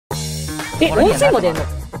温泉も出んの？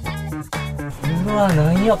うわ、な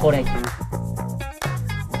んやこれ。こ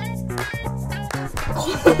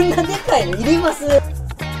んなでかいのいります？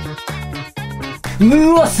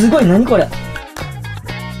うわ、すごい、何これ。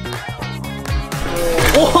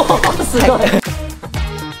おお、すごい。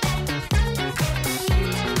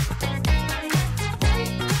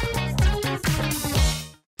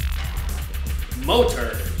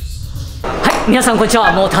Motorz。はい、皆さんこんにち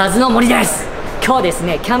は、モーターズの森です。今日はです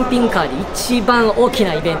ね、キャンピングカーで一番大き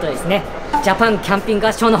なイベントですね、ジャパンキャンピングカ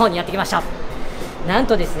ーショーの方にやってきました。なん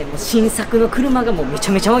とですね、もう新作の車がもうめち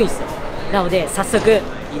ゃめちゃ多いんですよ。なので早速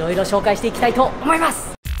いろいろ紹介していきたいと思いま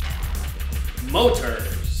す。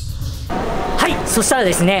Motorz。はい、そしたら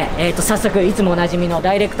ですね、早速いつもおなじみの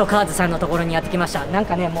ダイレクトカーズさんのところにやってきました。なん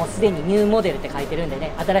かね、もうすでにニューモデルって書いてるんで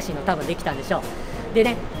ね、新しいの多分できたんでしょう。で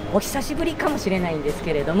ね、お久しぶりかもしれないんです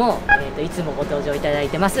けれども、いつもご登場いただい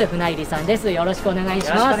てます船入さんです。よろしくお願いし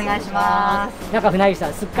ます。よろしくお願いします。なんか船入さ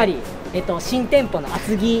んすっかり、新店舗の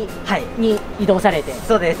厚木に移動されて、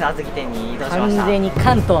そうです、厚木店に移動しました。完全に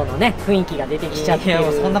関東のね雰囲気が出てきちゃってる。いや、も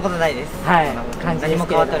うそんなことないです。はい、感じですけれども、何も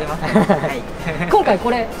変わっておりません。はい、今回こ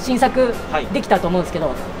れ新作できたと思うんですけ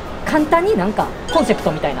ど、簡単になんかコンセプ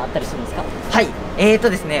トみたいなのあったりするんですか？はい、で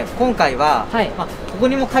すね、今回は、ここ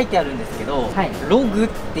にも書いてあるんですけど、ログっ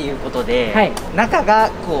ていうことで、中が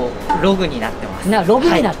こうログになってます。ログ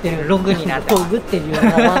になってる。ログになってます。ログっていうのが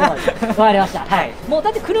わかりました。はい。もうだ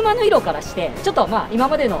って車の色からしてちょっと今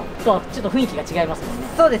までのとはちょっと雰囲気が違いますもんね。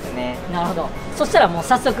そうですね。なるほど。そしたらもう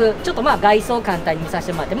早速ちょっと外装を簡単に見させ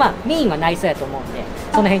てもらって、メインは内装やと思うんで、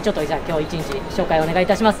その辺ちょっとじゃあ今日一日紹介お願いい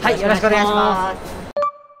たします。はい、よろしくお願いします。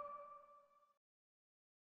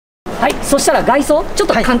はい、そしたら外装ちょっ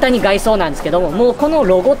と簡単に外装なんですけども、もうこの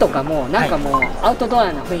ロゴとかもなんかもうアウトド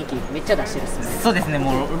アな雰囲気めっちゃ出してるっすね。そうですね、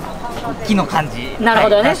もう木の感じ。なるほ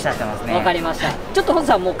どね。出しちゃってますね。わかりました。ちょっと本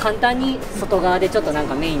さんもう簡単に外側でちょっとなん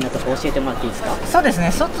かメインのとこ教えてもらっていいですか？そうです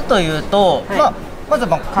ね、外というと、まず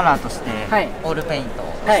カラーとしてオールペイン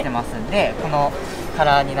トしてますんで、このカ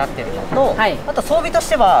ラーになってるのと、あと装備とし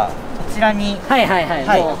てはこちらにも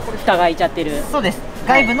う蓋が開いちゃってる。そうです。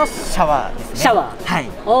外部のシャワーですね。シャワー。はい。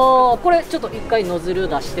おお、これちょっと一回ノズル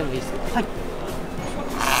出してもいいですか？はい。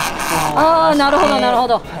ああ、なるほどなるほ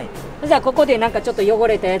ど。じゃあここでなんかちょっと汚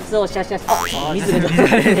れたやつをシャシャシャ、あ、水が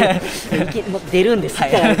出るんです。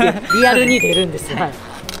リアルに出るんです。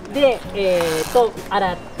で、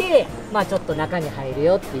洗って、ちょっと中に入る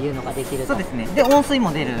よっていうのができる。そうですね。で、温水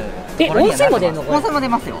も出る。温水も出るの？温水も出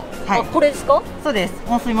ますよ。はい。これですか？そうです。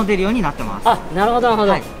温水も出るようになってます。あ、なるほどなるほ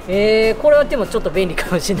ど。これはでもちょっと便利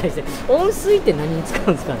かもしれないですね。温水って何に使う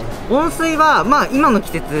んですかね？温水は今の季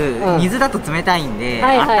節水だと冷たいんで、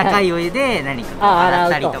あったかいお湯で何か洗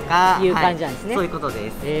ったりとかいう感じなんですね。そういうこと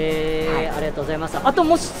です。ありがとうございます。あと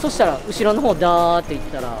もしそしたら後ろの方ダーっていっ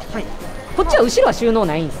たら、こっちは後ろは収納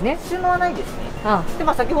ないんですね。収納はないですね。で、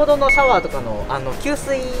先ほどのシャワーとかの給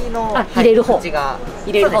水の入れる方、口が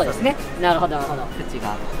入れる方ですね。なるほどなるほど。口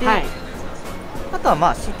があって、あと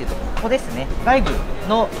は強いて言うとここですね。外部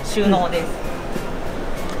の収納です。よ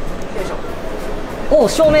いしょ。おお、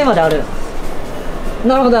正面まである。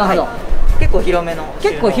なるほどなるほど。結構広めの。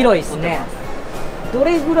結構広いですね。ど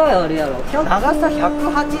れぐらいあるやろ？長さ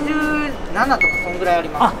187とかそんぐらいあり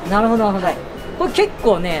ます。あ、なるほどなるほど。これ結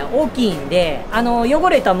構ね大きいんで、汚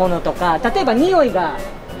れたものとか、例えば匂いが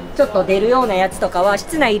ちょっと出るようなやつとかは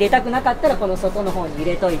室内入れたくなかったらこの外の方に入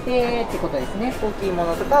れといてってことですね。大きいも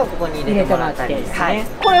のとかをここに入れてもらったりですね。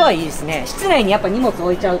これはいいですね。室内にやっぱ荷物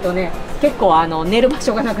置いちゃうとね、結構寝る場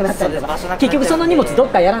所がなくなったりとか、結局その荷物どっ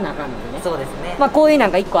かやらなあかんのでね。そうですね。こういうな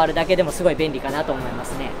んか1個あるだけでもすごい便利かなと思いま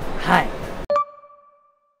すね。はい。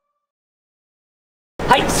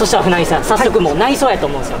はい、そしたら船井さん、早速もう内装やと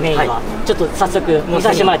思うんですよ、メインは。ちょっと早速見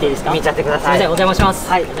させてもらっていいですか？見ちゃってください。お邪魔します。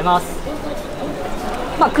はい、お邪魔し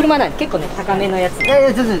ます。車なんで結構ね高めのやつ。いやい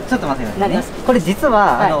や、ちょっと待ってくださいね。これ実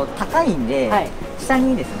は高いんで、下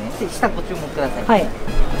にですね、下ご注目ください。はい。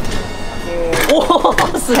お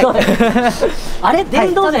お、すごい。あれ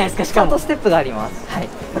電動じゃないですか？しかもステップがあります。はい。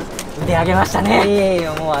腕上げましたね。いやい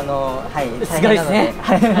や、もうすごいですね。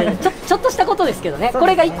ちょっとしたことですけどね。こ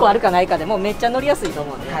れが1個あるかないかでもめっちゃ乗りやすいと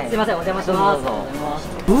思うんで。すいません、お邪魔します。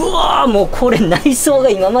うわー、もうこれ内装が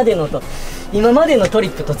今までのトリ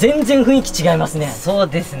ップと全然雰囲気違いますね。そう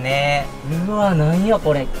ですね。うわー、なんや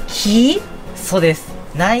これ、木？そうです。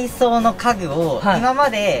内装の家具を今ま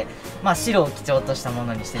で白を基調としたも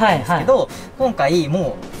のにしてたんですけど、今回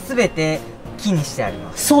もうすべて木にしてあり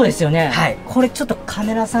ます。そうですよね。はい。これちょっとカ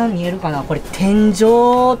メラさん見えるかな？これ天井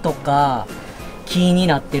とか木に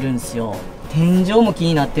なってるんですよ。天井も木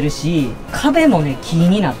になってるし、壁もね木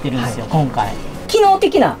になってるんですよ、今回。機能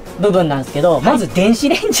的な部分なんですけど、まず電子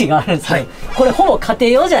レンジがあるんですよ。これほぼ家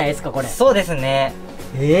庭用じゃないですか、これ。そうですね。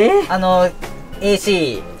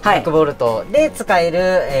AC 100ボルトで使え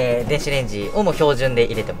る、電子レンジをもう標準で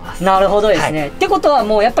入れてます。なるほどですね。ってことは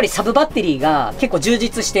もうやっぱりサブバッテリーが結構充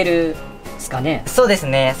実してるですかね。そうです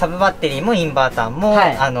ね。サブバッテリーもインバーターも、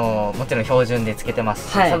もちろん標準でつけてます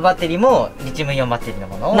し、サブバッテリーもリチウムイオンバッテリーの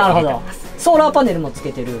ものを入れてます。ソーラーパネルもつ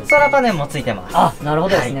けてる。ソーラーパネルもついてます。あ、なるほ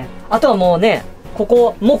どですね。あとはもうね、こ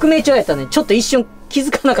こ木目調やったのでちょっと一瞬気づ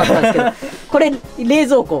かなかったんですけど、これ冷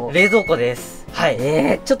蔵庫。冷蔵庫です。はい。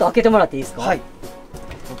ちょっと開けてもらっていいですか。はい。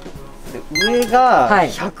上が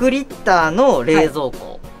100リッターの冷蔵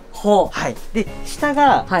庫。ほう。はい。で、下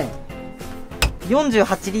が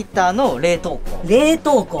48リッターの冷凍庫。冷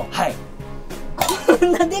凍庫。はい。こ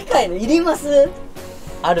んなでかいのいります？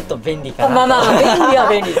あると便利かな。まあまあ便利は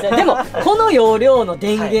便利ですね。でもこの容量の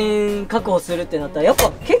電源確保するってなったらやっ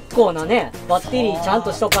ぱ結構なね、バッテリーちゃん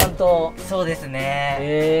としとかんと。そうです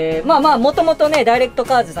ね。まあまあもともとね、ダイレクト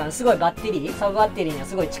カーズさんすごいバッテリー、サブバッテリーには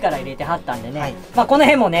すごい力入れてはったんでね、まあこの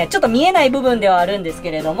辺もねちょっと見えない部分ではあるんです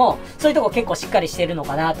けれども、そういうとこ結構しっかりしてるの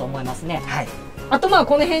かなと思いますね。はい。あとまあ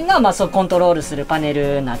この辺がまあそうコントロールするパネ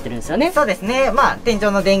ルになってるんですよね。そうですね。まあ天井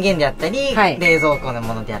の電源であったり、冷蔵庫の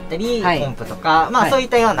ものであったり、ポンプとか、まあそういっ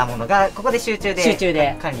たようなものがここで集中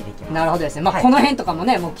で管理できます。なるほどですね。まあこの辺とかも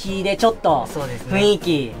ね、もう木でちょっと雰囲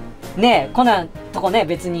気ね、こんなとこね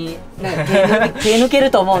別に手抜ける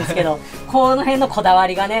と思うんですけど、この辺のこだわ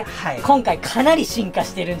りがね、今回かなり進化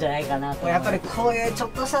してるんじゃないかなと。やっぱりこういうちょ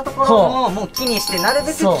っとしたところももう木にしてなる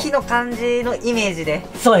べく木の感じのイメージで、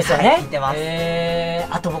そうですよね。聞いてます。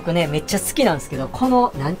あと僕ねめっちゃ好きなんですけど、こ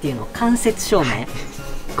のなんていうの、間接照明、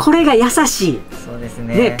これが優しい。そうです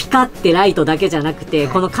ね。ピカってライトだけじゃなくて、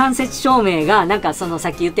この間接照明がなんかそのさ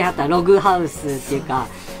っき言ってはったログハウスっていうか、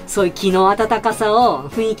そういう木の温かさを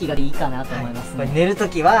雰囲気がいいかなと思いますね。寝ると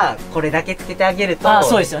きはこれだけつけてあげると、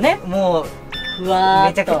そうですよね。もうふわ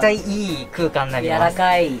ーっとめちゃくちゃいい空間になります。柔ら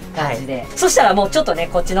かい感じで。そしたらもうちょっとね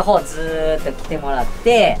こっちの方ずーっと来てもらっ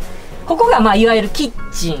て、ここがまあいわゆるキ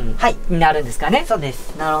ッチンになるんですかね。そうで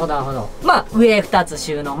す。なるほどなるほど。まあ上2つ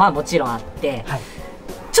収納まあもちろんあって、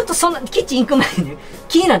ちょっとそのキッチン行く前に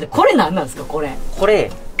気になって、これ何なんですかこれ。こ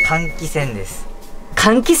れ換気扇です。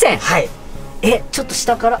換気扇。はい。ちょっと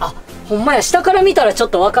下から、ほんまや、下から見たらちょ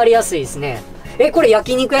っと分かりやすいですね。これ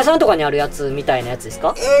焼肉屋さんとかにあるやつみたいなやつです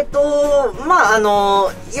か？まあい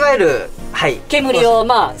わゆる、煙を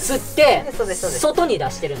まあ吸って外に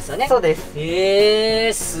出してるんですよね。そうで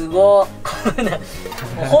す。すごい。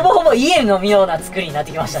ほぼほぼ家のような作りになっ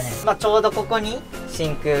てきましたね。まあちょうどここにシ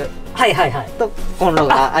ンクとコンロ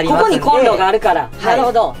がありますので、ここにコンロがあるから、なる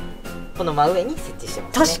ほど。この真上に設置して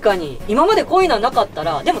ます。確かに今までこういうのなかった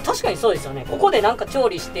ら、でも確かにそうですよね。ここでなんか調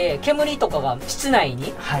理して煙とかが室内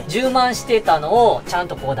に充満してたのをちゃん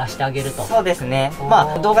とこう出してあげると。そうですね。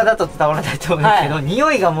まあ動画だと伝わらないと思うんですけど、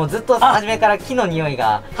匂いがもうずっと初めから木の匂い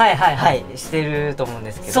がしてると思うん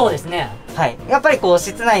ですけど。そうですね。やっぱりこう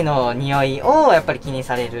室内の匂いをやっぱり気に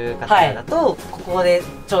される方だと、ここで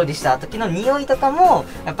調理した時の匂いとかも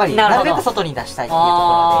やっぱりなるべく外に出したいっていうと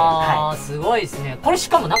ころで。すごいですね。これし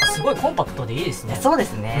かもなんかすごいコンパクトでいいですね。そうで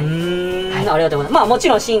すね。ありがとうございます。まあもち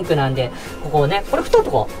ろんシンクなんで、ここをね、これ蓋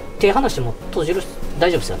とか手離しても閉じる、大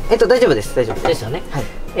丈夫ですよね。大丈夫です。大丈夫ですよね。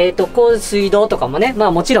こう水道とかもね、ま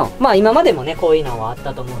あもちろん、まあ今までもね、こういうのはあっ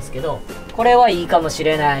たと思うんですけど、これはいいかもし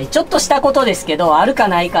れない。ちょっとしたことですけど、あるか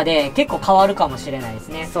ないかで結構変わるかもしれないです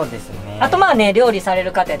ね。そうですね。あとまあね、料理され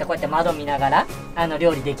る方やったらこうやって窓見ながら、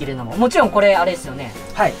料理できるのも。もちろんこれあれですよね。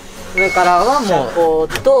上からはもう、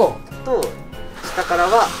下から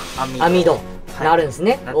は網戸。なるんです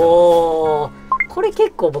ね。これ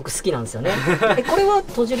結構僕好きなんですよね。これは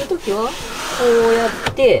閉じるときはこうや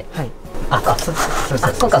って、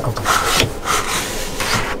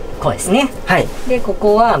こうですね。でこ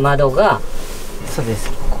こは窓が、そうです。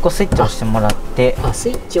ここスイッチを押してもらって、ス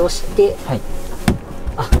イッチを押して、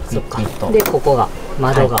そっか。でここが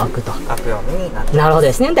窓が開くと。開くようになって。なるほど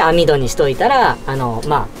ですね。で網戸にしといたら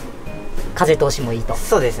まあ風通しもいいと。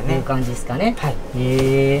そうですね。いう感じですかね。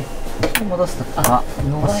戻すときは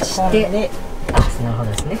伸ばして、なるほ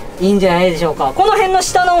どですね。いいんじゃないでしょうか。この辺の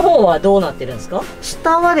下の方はどうなってるんですか？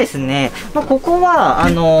下はですね、ここは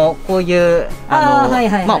こういう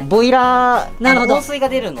ボイラー、温水が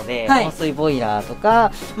出るので、温水ボイラーと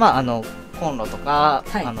か、コンロとか、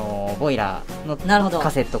ボイラーのカ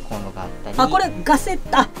セットコンロがあったり、これカセ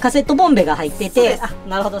ットボンベが入ってて、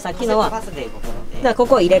なるほど。さっきのはこ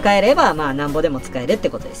こを入れ替えればなんぼでも使えるっ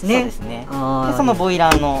てことですね。そうですね。でそのボイ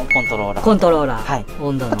ラーのコントローラー、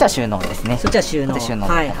温度の、こっちは収納ですね。そっちは収納。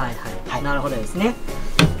なるほどですね。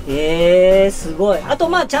すごい。あと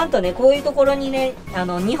まあちゃんとねこういうところにね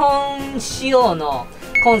日本仕様の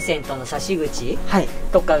コンセントの差し口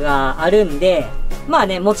とかがあるんで、まあ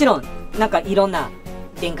ねもちろんなんかいろんな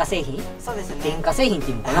電化製品、そうですね、電化製品っ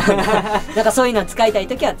ていうのかななんかそういうの使いたい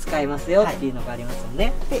時は使えますよっていうのがありますよ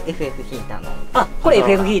ね。で FF ヒーターの、あ、これ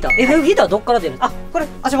FF ヒーター、FF ヒーターはどっから出るんですか？これ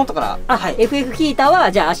足元から、FF ヒーター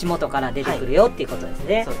はじゃあ足元から出てくるよっていうことです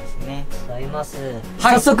ね。そうですね。ございます。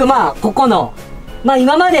早速まあここのまあ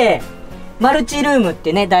今までマルチルームっ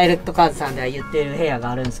てねダイレクトカーズさんでは言ってる部屋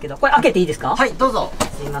があるんですけど、これ開けていいですか？はい、どうぞ。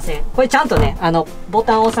すいません。これちゃんとねボ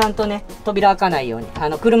タンを押さんとね扉開かないように、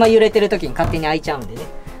車揺れてる時に勝手に開いちゃうんでね、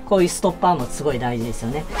こういうストッパーもすごい大事です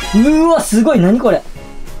よね。うわすごい、何これ。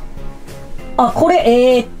あ、こ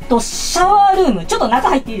れシャワールーム、ちょっと中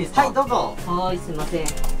入っていいですか？はい、どうぞ。はい、すいません。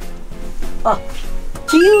あ、っ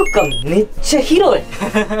ていうかめっちゃ広い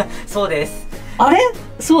そうです。あれ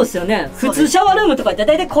そうですよね。普通シャワールームとかって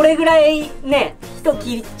大体これぐらいね人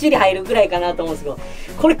きっちり入るぐらいかなと思うんですけど、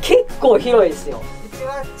これ結構広いですよ。うち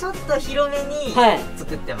はちょっと広めに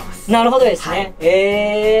作ってます。なるほどです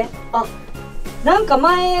ね。あ、なんか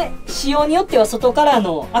前仕様によっては外から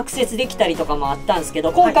のアクセスできたりとかもあったんですけ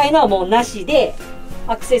ど、今回のはもうなしで、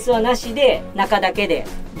アクセスはなしで中だけで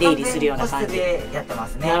出入りするような感じでやってま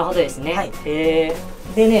すね。なるほどですね。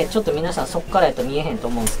でね、ちょっと皆さんそこからやと見えへんと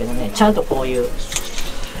思うんですけどね、ちゃんとこういう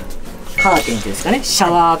カーテンっていうんですかね、シャ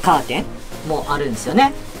ワーカーテンもあるんですよ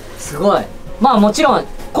ね。すごい。まあもちろん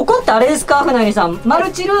ここってあれですか、船木さん、マ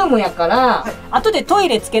ルチルームやから、後でトイ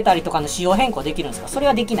レつけたりとかの仕様変更できるんですか？それ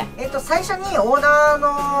はできない。最初にオーダー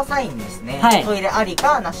のサインですね。トイレあり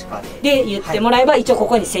かなしかで言ってもらえば、一応こ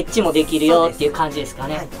こに設置もできるよっていう感じですか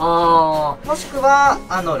ね。もしくは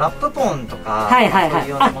ラップポンとかそういう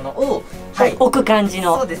ようなものを置く感じ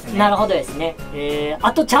の。そうですね。なるほどですね。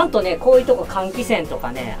あとちゃんとねこういうとこ換気扇と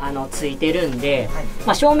かねついてるんで、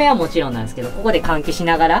まあ照明はもちろんなんですけど、ここで換気し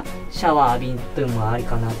ながらシャワー浴びるのもあり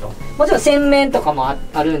かなと。もちろん洗面とかもあ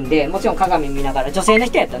るんで、もちろん鏡見ながら、女性の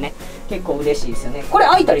人やったらね結構嬉しいですよね。これ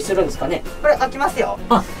開いたりするんですかね？これ開きますよ。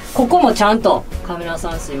あ、ここもちゃんとカメラ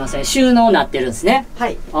さんすいません、収納になってるんですね。は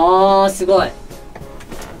い。あーすごい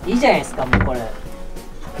いいじゃないですか。もうこれ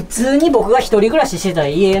普通に僕が一人暮らししてた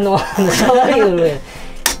家のシャワールーム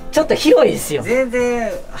ちょっと広いですよ。全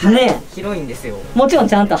然ね広いんですよ。もちろん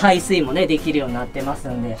ちゃんと排水もねできるようになってます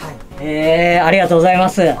んで、ありがとうございま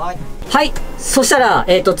す。はい、そしたら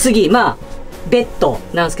次まあベッド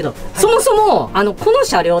なんですけど、そもそもこの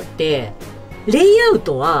車両ってレイアウ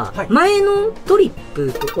トは前のトリッ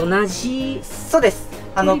プと同じ？そうです。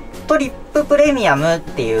トリッププレミアムっ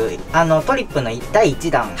ていうトリップの第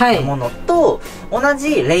1弾のものと同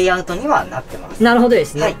じレイアウトにはなってます。なるほどで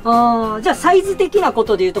すね。ああ、じゃあサイズ的なこ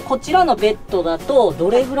とでいうとこちらのベッドだとど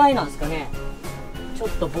れぐらいなんですかね？ちょっ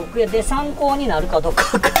と僕で参考になるかどう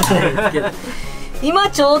かわからないですけど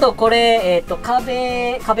今ちょうどこれ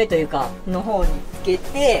壁というかの方につけ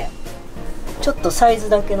て、ちょっとサイズ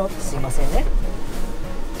だけのすいませんね。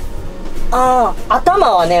ああ、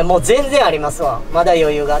頭はねもう全然ありますわ。まだ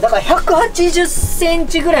余裕が。だから180セン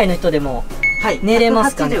チぐらいの人でも寝れま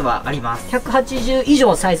すかね。180はあります。180以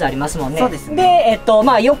上サイズありますもんね。そうですね。で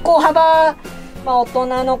まあ横幅、まあ大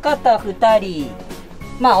人の方2人、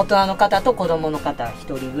まあ大人の方と子供の方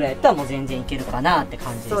1人ぐらいだったらもう全然いけるかなって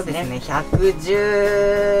感じですね。そうですね。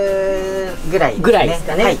110ぐらいです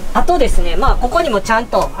かね。あとですね、まあここにもちゃん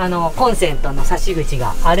とコンセントの差し口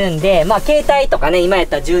があるんで、まあ携帯とかね今やっ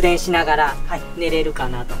たら充電しながら寝れるか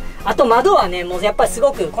なと。あと窓はねもうやっぱりす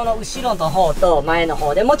ごくこの後ろの方と前の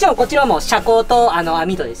方で、もちろんこちらも遮光と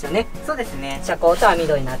網戸ですよね。そうですね。遮光と網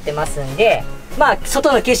戸になってますんで、まあ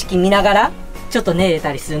外の景色見ながらちょっと寝れ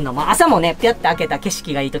たりするのも、朝もねピャッて開けた景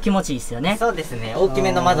色がいいと気持ちいいですよね。そうですね。大き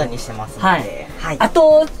めの窓にしてますので。あ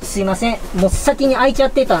とすいません、もう先に開いちゃ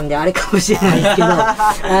ってたんであれかもしれないですけど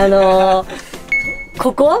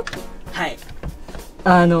ここ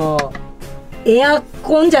エア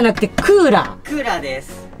コンじゃなくてクーラーで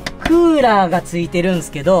す。クーラーがついてるんで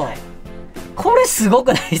すけど、これすご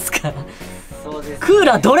くないですか？そうです。クー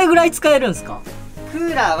ラーどれぐらい使えるんですか？ク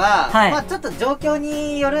ーラーは、まあちょっと状況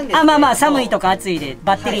によるんですけど、まあまあ寒いとか暑いで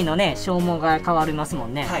バッテリーのね、消耗が変わりますも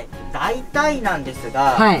んね。大体なんです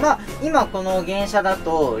が、まあ今この原車だ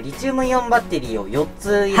とリチウムイオンバッテリーを4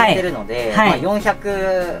つ入れてるので、まあ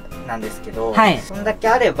400なんですけど、そんだけ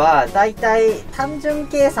あれば大体単純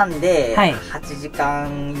計算で8時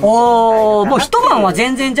間。おお、もう一晩は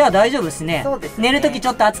全然じゃあ大丈夫ですね。寝るときち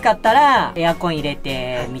ょっと暑かったらエアコン入れ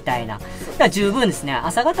てみたいな。十分ですね。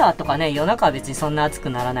朝方とかね夜中は別にそんな暑く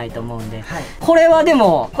ならないと思うんで、これはで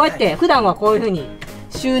もこうやって普段はこういう風に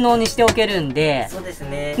収納にしておけるんで、そうです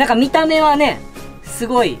ね。なんか見た目はねす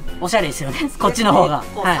ごいおしゃれですよね、こっちの方が。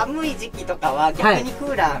寒い時期とかは逆にク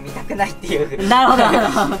ーラー見たくないっていうな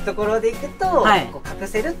るほどところでいくと隠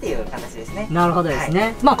せるっていう形ですね。なるほどです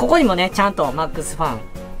ね。まあここにもねちゃんとマックスファン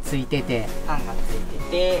ついてて、ファンがついて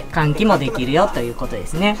て換気もできるよということで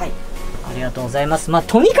すね。ありがとうございます。まあ、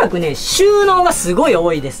とにかくね、収納がすごい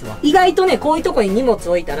多いですわ。意外とね、こういうとこに荷物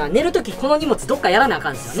置いたら、寝るときこの荷物どっかやらなあ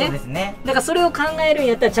かんですよね。そうですね。だからそれを考えるん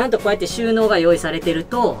やったら、ちゃんとこうやって収納が用意されてる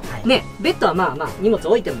と、ね、ベッドはまあまあ、荷物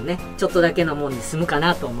置いてもね、ちょっとだけのもんで済むか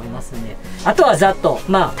なと思いますんで。あとはざっと、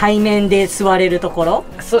まあ、対面で座れるところ。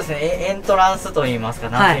そうですね、エントランスといいますか、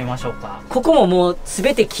なんて言いましょうか。ここももう、す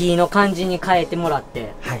べて木の感じに変えてもらっ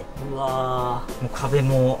て。うわー。も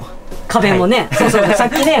う壁もね、そうそう、さっ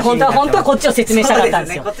きね、本当はこっちを説明したかったん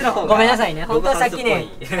ですよ。ごめんなさいね、本当はさっきね、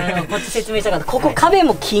こっち説明したかった。ここ壁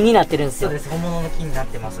も木になってるんですよ。そうです、本物の木になっ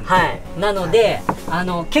てますんで。なので、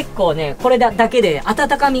結構ね、これだけで温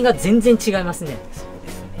かみが全然違いますね。そう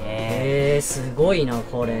ですね。すごいな、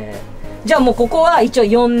これ。じゃあもうここは一応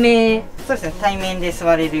4名。そうですね、対面で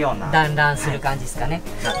座れるような。団らんする感じですかね。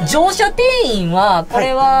乗車定員は、こ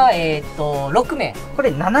れは、6名。これ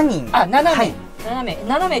7人。あ、7名。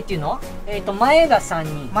7名っていうの前が3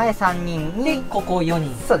人。前3人に。で、ここ4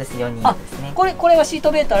人。そうです、4人ですね。これはシー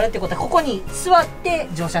トベルトあるってことは、ここに座って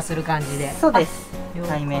乗車する感じで。そうです。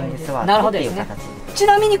対面で座ってっていう形で。ち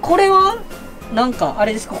なみにこれは、なんか、あ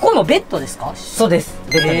れですか、ここもベッドですか？そうです。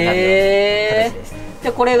ベッドになる形です。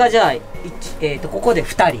で、これがじゃあ、ここで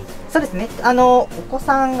2人。そうですね。お子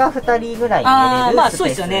さんが2人ぐらい寝れるスペース。まあそう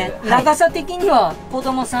ですよね。長さ的には子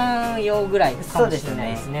供さん用ぐらいかもしれな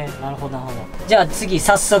いですね。なるほど、なるほど。じゃあ次、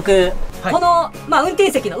早速、この、まあ運転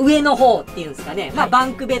席の上の方っていうんですかね。まあバ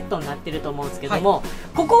ンクベッドになってると思うんですけども、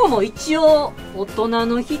ここも一応、大人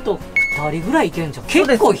の人2人ぐらいいけるんじゃん。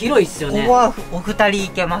結構広いっすよね。ここはお2人い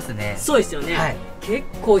けますね。そうですよね。結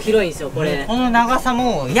構広いんですよ、これ。この長さ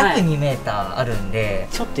も約2メーターあるんで。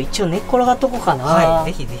ちょっと一応寝っ転がっとこうかな。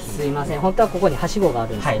ぜひぜひ。すいません。本当はここにはしごがあ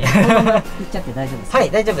るんですけど。このまま行っちゃって大丈夫ですか？は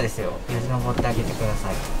い、大丈夫ですよ。よじ登ってあげてくだ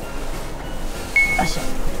さい。よいしょ。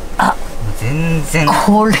あ、全然。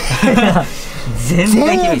これ。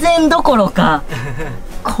全然どころか。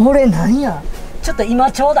これなんや。ちょっと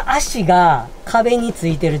今ちょうど足が壁につ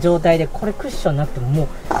いてる状態で、これクッションなくてももう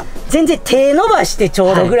全然手伸ばしてち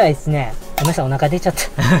ょうどぐらいですね。ごめんなさい、お腹出ちゃっ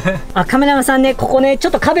た。カメラマンさんね、ここね、ちょ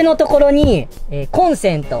っと壁のところに、コン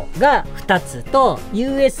セントが2つと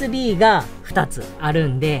USB が2つある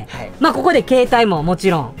んで、まあここで携帯ももち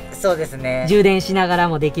ろんそうですね、充電しながら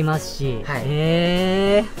もできますし、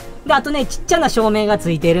であとね、ちっちゃな照明がつ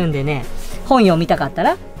いてるんでね、本読みたかった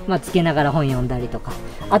らまあつけながら本読んだりとか、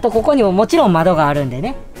あとここにももちろん窓があるんで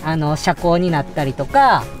ね、遮光になったりと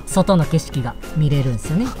か、外の景色が見れるんです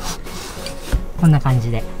よね。こんな感じ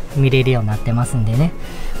で見れるようになってますんでね。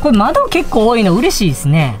これ窓結構多いの嬉しいです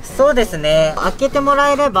ね。そうですね、開けても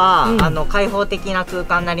らえれば、開放的な空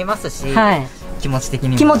間になりますし、気持ち的に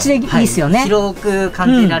も気持ちでいいですよね。広く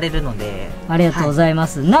感じられるので、ありがとうございま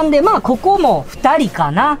す。なんでまあここも2人か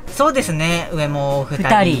な。そうですね、上も2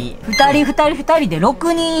人で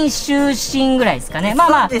6人就寝ぐらいですかね。まあ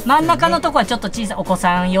まあ真ん中のとこはちょっと小さいお子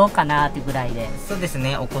さん用かなってぐらいで。そうです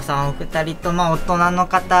ね、お子さん2人とまあ大人の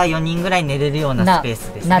方4人ぐらい寝れるようなスペース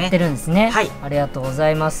ですね。なってるんですね。はい、ありがとうござ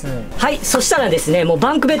います。はい、そしたらですね、もう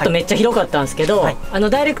バンクベッドめっちゃ広かったんですけど、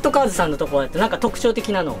ダイレクトカーズさんのところだとなんか特徴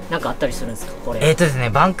的なのなんかあったりするんですか？これですね、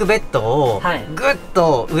バンクベッドをぐっ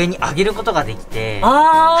と上に上げることができて、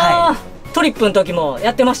トリップの時も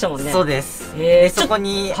やってましたもんね。そうです。そこ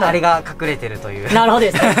にあれが隠れてるという。なるほど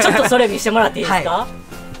ですね。ちょっとそれ見せてもらっていいですか？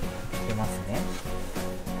いけますね。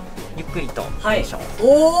ゆっくりと。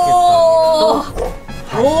お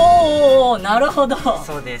お、なるほど。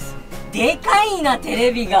そうです。でかいな、テ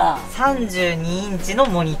レビが。32インチの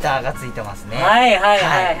モニターがついてますね。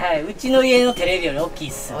うちの家のテレビより大きい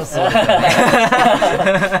っす。そうですね。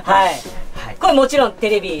これもちろんテ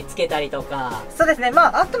レビつけたりとか。そうですね、ま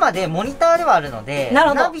ああくまでモニターではあるので、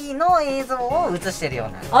ナビの映像を映してるよ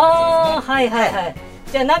うな感じですね。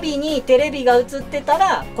じゃあナビにテレビが映ってた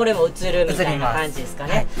らこれも映るみたいな感じですか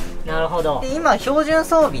ね。なるほど。で今標準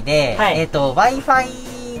装備で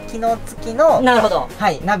Wi-Fi機能付きのナ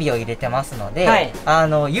ビを入れてますので、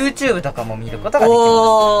YouTube とかも見ることができます。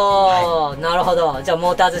おお、なるほど。じゃあ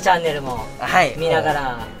モーターズチャンネルも見なが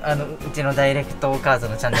ら、うちのダイレクトカーズ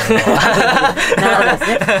のチャンネルもなるほど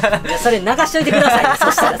ですね。それ流しといてください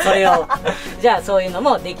そしたらそれをじゃあそういうの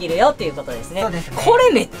もできるよっていうことですね。そうですね。こ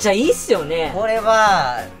れめっちゃいいっすよね。これ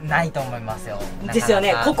はないと思いますよ。ですよ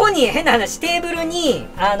ね。ここに変な話テーブルに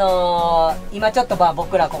今ちょっと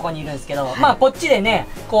僕らここにいるんですけど、まあこっちでね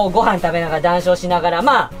こうご飯食べながら談笑しながら、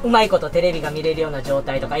まあうまいことテレビが見れるような状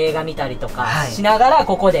態とか映画見たりとかしながら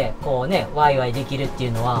ここでこうねワイワイできるってい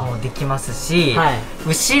うのはもうできますし、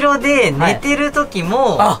後ろで寝てる時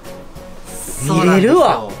も見れる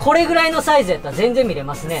わ。これぐらいのサイズやったら全然見れ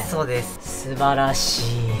ますね。そうです。素晴らしい。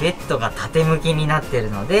ベッドが縦向きになって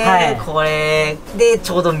るので、これで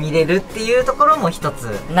ちょうど見れるっていうところも一つ。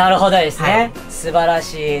なるほどですね。素晴ら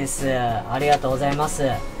しいです。ありがとうございます。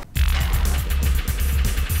は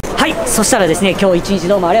い、そしたらですね、今日一日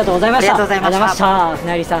どうもありがとうございました。ありがとうございました。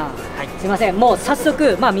船入さん、すいません。もう早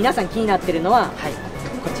速、まあ皆さん気になってるのは、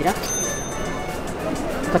こち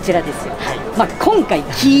らですよ。まあ今回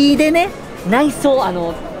木でね、内装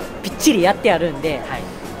ぴっちりやってあるんで、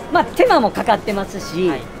まあ手間もかかってます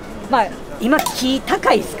し、まあ今木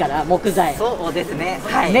高いですから木材。そうですね。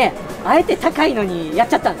ね、あえて高いのにやっ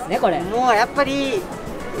ちゃったんですねこれ。もうやっぱり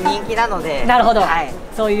人気なので。なるほど。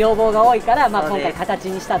そういう要望が多いから、まあ今回形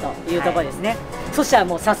にしたというところですね。そしたら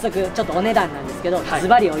もう早速ちょっとお値段なんですけど、ズ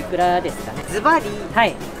バリおいくらですかね。ズバリ。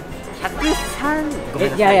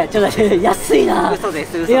いやいや、ちょっと待って、安いな。嘘で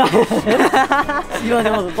す、嘘です。今で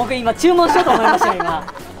も僕今注文しようと思いましたよ今。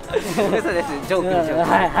嘘です、ジョークでしょ。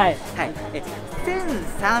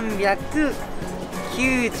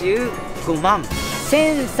1395万。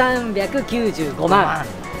1395万。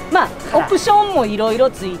まあオプションもいろいろ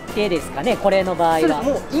ついてですかね、これの場合は。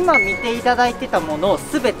もう今見ていただいてたものを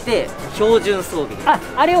すべて標準装備です。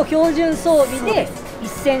あれを標準装備で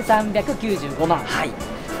1395万。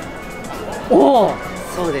おお、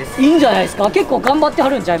そうです。いいんじゃないですか。結構頑張っては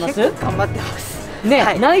るんちゃいます？頑張ってます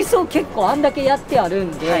ね。内装結構あんだけやってある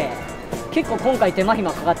んで、結構今回手間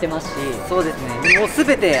暇かかってますし。そうですね。もうす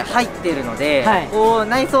べて入っているので、こう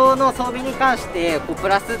内装の装備に関してこうプ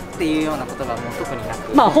ラスっていうようなことがもう特にな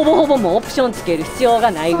く、まあほぼほぼもうオプションつける必要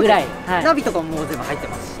がないぐらい。ナビとかももう全部入って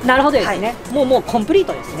ますし。なるほどですね。もうコンプリー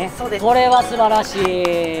トですね。そうです。これは素晴らし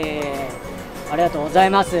い。ありがとうござい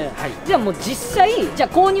ます。じゃあもう実際じゃあ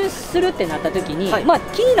購入するってなった時に、まあ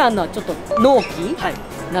気になるのはちょっと納期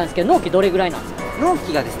なんですけど、納期どれぐらいなんですか？納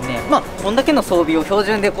期がですね、まあこんだけの装備を標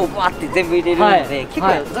準でこうバーって全部入れるので、結構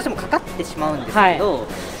どうしてもかかってしまうんですけど、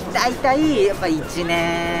大体やっぱり1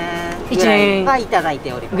年ぐらいはいただい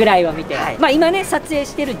ております。ぐらいは見て、まあ今ね撮影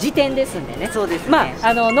してる時点ですんでね。そうですね。ま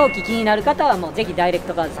あ納期気になる方はもうぜひダイレク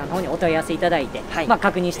トカーズさんの方にお問い合わせいただいて、まあ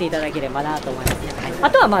確認していただければなと思いますね。あ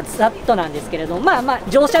とはまあざっとなんですけれども、まあ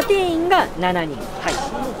乗車定員が7人。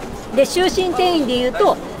で就寝定員でいう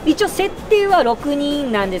と一応設定は6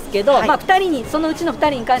人なんですけど、まあ2人にそのうちの2人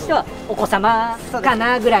に関してはお子様か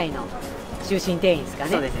なぐらいの就寝定員ですか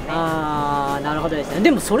ね。そうですね。ああ、なるほどですね。で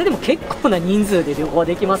もそれでも結構な人数で旅行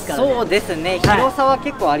できますからね。そうですね。広さは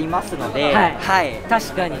結構ありますので、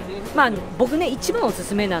確かに。まあ僕ね一番おす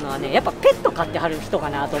すめなのはね、やっぱペット飼ってはる人か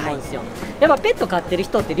なと思うんですよ。やっぱペット飼ってる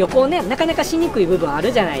人って旅行ねなかなかしにくい部分あ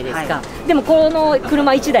るじゃないですか。でもこの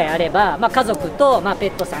車1台あれば、まあ家族とまあペ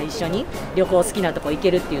ットさん一緒に旅行好きなとこ行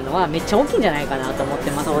けるっていうのはめっちゃ大きいんじゃないかなと思って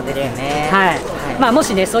ますので、まあも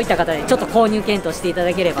しねそういった方でちょっと購入検討していた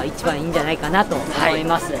だければ一番いいんじゃないかなと思い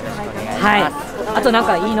ます。あとなん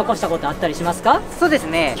か言い残したことあったりしますか？そうです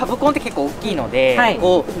ね。キャブコンって結構大きいので、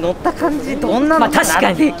こう乗った感じどんなのか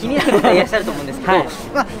なって気になる方いらっしゃると思うんですけど、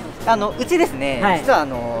うちですね、実は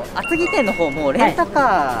厚木店の方もレンタ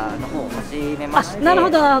カーの方を始めまして、なるほ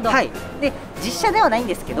どなるほど。で実車ではないん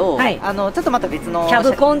ですけど、ちょっとまた別のキャ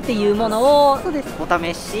ブコンっていうものをそうですお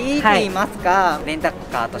試しと言いますか、レンタ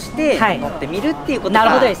カーとして乗ってみるっていうことが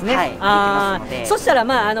なるほどですね。できますので、そしたら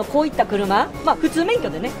まあこういった車、まあ普通免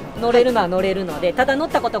許でね乗れるのは乗れるので、ただ乗っ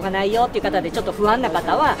たことがないよっていう方でちょっと不安な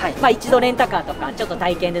方は、まあ一度レンタカーとかちょっと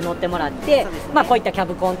体験で乗ってもらって、まあこういったキャ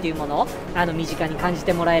ブコンっていうものを身近に感じ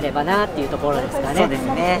てもらえればなっていうところですかね。そうです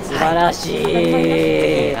ね。素晴らしい。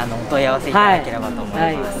ぜひお問い合わせいただければと思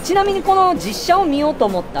います。ちなみにこの実車を見ようと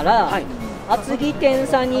思ったら、厚木店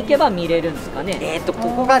さんに行けば見れるんですかね。こ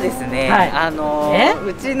こがですね、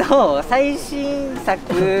うちの最新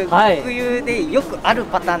作特有でよくある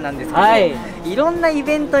パターンなんですけど、いろんなイ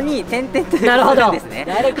ベントに点々と行くんですね。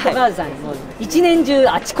ダイレクトカーズさんにも一年中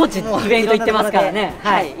あちこちイベント行ってますからね。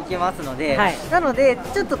行けますので、なので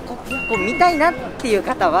ちょっとここ見たいなっていう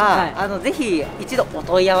方はぜひ一度お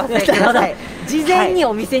問い合わせください。事前に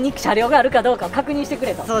お店に車両があるかどうかを確認してく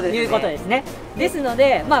れということですね。ですの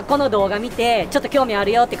で、まあこの動画見てちょっと興味あ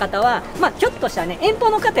るよって方は、まあひょっとしたらね遠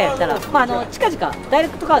方の方やったら、まあ近々ダイレ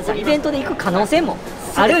クトカーズさんイベントで行く可能性も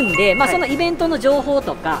あるんで、そのイベントの情報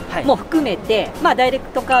とかも含めて、ダイレク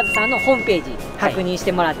トカーズさんのホームページ確認し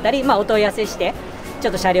てもらったり、お問い合わせしてちょ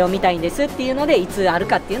っと車両見たいんですっていうのでいつある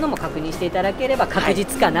かっていうのも確認していただければ確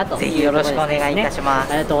実かなとぜひよろしくお願いいたしま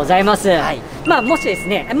す。ありがとうございます。もしです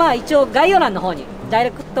ね、一応概要欄の方にダイ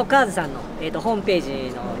レクトカーズさんの、ホームペー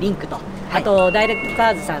ジのリンクと、あとダイレクトカ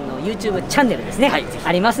ーズさんの YouTube チャンネルですね、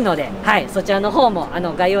ありますので、そちらの方も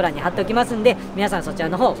概要欄に貼っておきますんで、皆さんそちら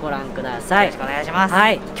の方ご覧ください。よろしくお願いします。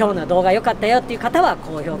今日の動画良かったよっていう方は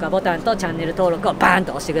高評価ボタンとチャンネル登録をバーン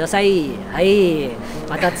と押してください。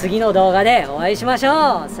また次の動画でお会いしまし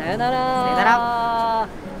ょう。さよなら。さよなら。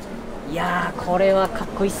いやー、これはかっ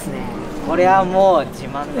こいいっすね。これはもう自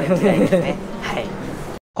慢の一台ですね。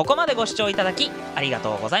ここまでご視聴いただきありが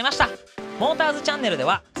とうございました。モーターズチャンネルで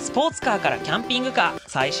はスポーツカーからキャンピングカー、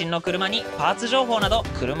最新の車にパーツ情報など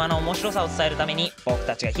車の面白さを伝えるために僕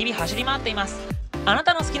たちが日々走り回っています。あな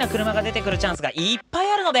たの好きな車が出てくるチャンスがいっぱ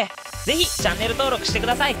いあるので、ぜひチャンネル登録してく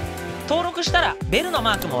ださい。登録したらベルの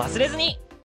マークも忘れずに。